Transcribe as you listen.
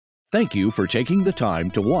Thank you for taking the time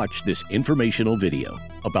to watch this informational video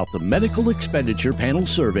about the Medical Expenditure Panel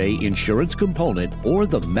Survey Insurance Component, or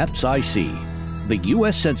the MEPS-IC. The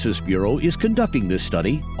U.S. Census Bureau is conducting this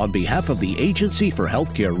study on behalf of the Agency for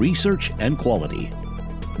Healthcare Research and Quality.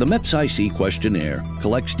 The MEPS-IC questionnaire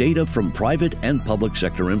collects data from private and public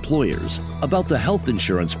sector employers about the health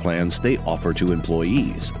insurance plans they offer to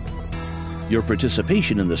employees. Your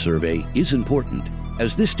participation in the survey is important,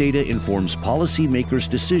 as this data informs policymakers'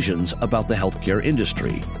 decisions about the healthcare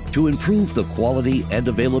industry to improve the quality and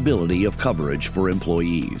availability of coverage for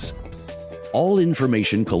employees. All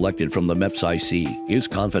information collected from the MEPS-IC is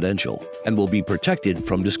confidential and will be protected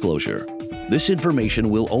from disclosure. This information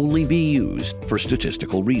will only be used for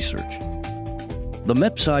statistical research. The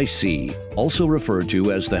MEPS-IC, also referred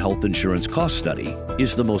to as the Health Insurance Cost Study,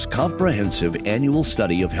 is the most comprehensive annual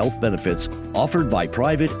study of health benefits offered by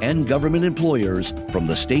private and government employers from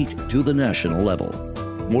the state to the national level.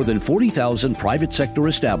 More than 40,000 private sector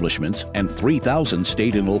establishments and 3,000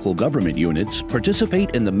 state and local government units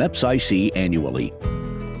participate in the MEPS-IC annually.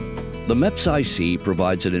 The MEPS-IC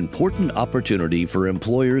provides an important opportunity for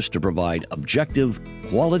employers to provide objective,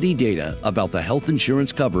 quality data about the health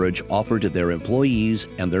insurance coverage offered to their employees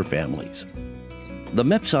and their families. The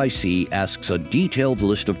MEPS-IC asks a detailed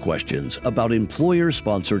list of questions about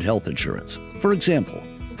employer-sponsored health insurance. For example,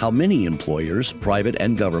 how many employers, private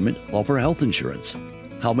and government, offer health insurance?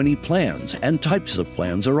 How many plans and types of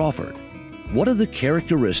plans are offered? What are the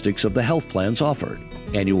characteristics of the health plans offered?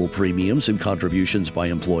 Annual premiums and contributions by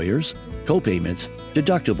employers, co-payments,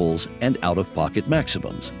 deductibles, and out-of-pocket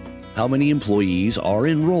maximums. How many employees are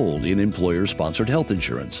enrolled in employer-sponsored health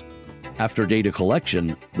insurance? After data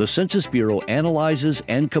collection, the Census Bureau analyzes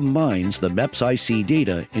and combines the MEPS-IC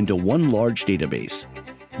data into one large database.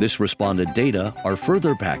 This respondent data are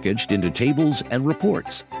further packaged into tables and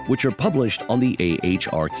reports, which are published on the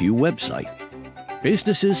AHRQ website.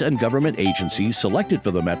 Businesses and government agencies selected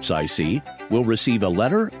for the MEPS-IC will receive a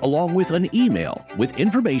letter along with an email with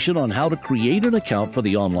information on how to create an account for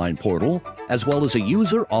the online portal, as well as a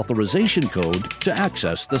user authorization code to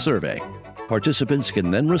access the survey. Participants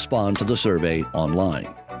can then respond to the survey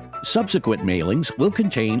online. Subsequent mailings will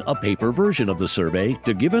contain a paper version of the survey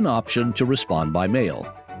to give an option to respond by mail.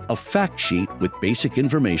 A fact sheet with basic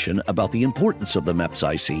information about the importance of the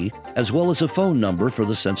MEPS-IC, as well as a phone number for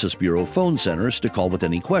the Census Bureau phone centers to call with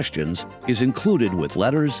any questions, is included with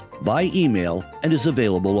letters, by email, and is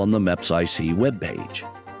available on the MEPS-IC webpage.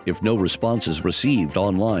 If no response is received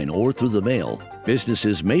online or through the mail,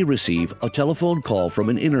 businesses may receive a telephone call from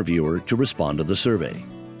an interviewer to respond to the survey.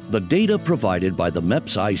 The data provided by the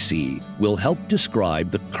MEPS-IC will help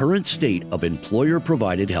describe the current state of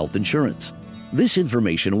employer-provided health insurance. This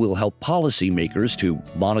information will help policymakers to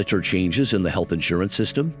monitor changes in the health insurance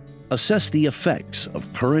system, assess the effects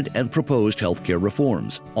of current and proposed healthcare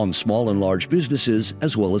reforms on small and large businesses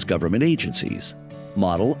as well as government agencies,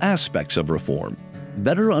 model aspects of reform,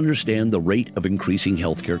 better understand the rate of increasing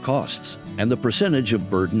healthcare costs and the percentage of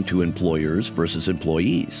burden to employers versus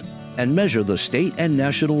employees, and measure the state and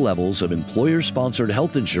national levels of employer-sponsored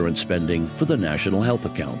health insurance spending for the national health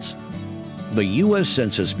accounts. The U.S.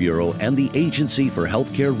 Census Bureau and the Agency for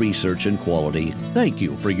Healthcare Research and Quality thank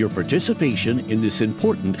you for your participation in this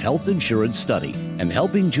important health insurance study and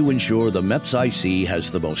helping to ensure the MEPS-IC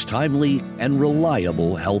has the most timely and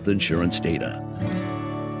reliable health insurance data.